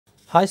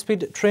High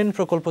speed train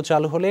প্রকল্প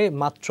চালু হলে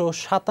মাত্র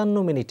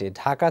 ৫৭ মিনিটে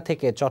ঢাকা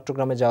থেকে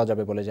চট্টগ্রামে যাওয়া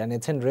যাবে বলে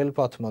জানিয়েছেন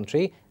রেলপথ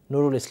মন্ত্রী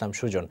নুরুল ইসলাম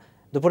সুজন।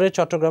 দুপুরে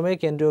চট্টগ্রামে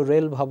কেন্দ্রীয়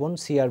রেল ভবন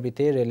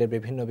সিআরবিতে রেলের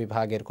বিভিন্ন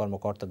বিভাগের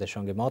কর্মকর্তাদের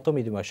সঙ্গে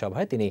মতবিনিময়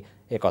সভায় তিনি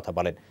একথা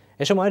বলেন।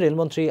 এ সময়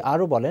রেলমন্ত্রী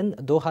আরও বলেন,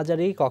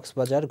 দোহাজারী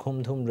কক্সবাজার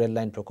ঘুমধুম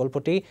রেললাইন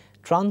প্রকল্পটি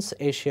ট্রান্স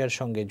এশিয়ার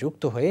সঙ্গে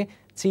যুক্ত হয়ে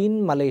চীন,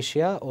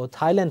 মালয়েশিয়া ও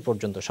থাইল্যান্ড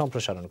পর্যন্ত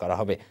সম্প্রসারণ করা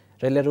হবে।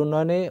 রেলের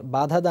উন্নয়নে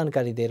বাধা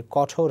দানকারীদের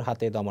কঠোর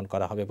হাতে দমন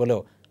করা হবে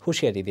বলেও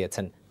হুঁশিয়ারি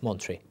দিয়েছেন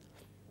মন্ত্রী।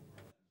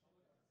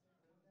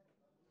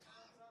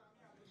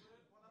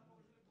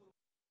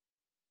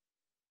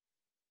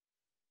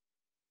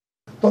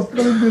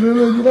 তৎকালীন যে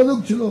রেলওয়ে যোগাযোগ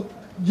ছিল,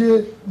 যে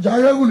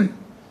জায়গাগুলি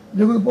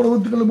যেগুলো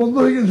পরবর্তীকালে বন্ধ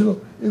হয়ে গিয়েছিল,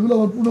 এগুলো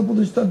আবার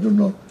পুনঃপ্রতিষ্ঠার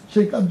জন্য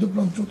সেই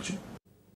কার্যক্রম চলছে।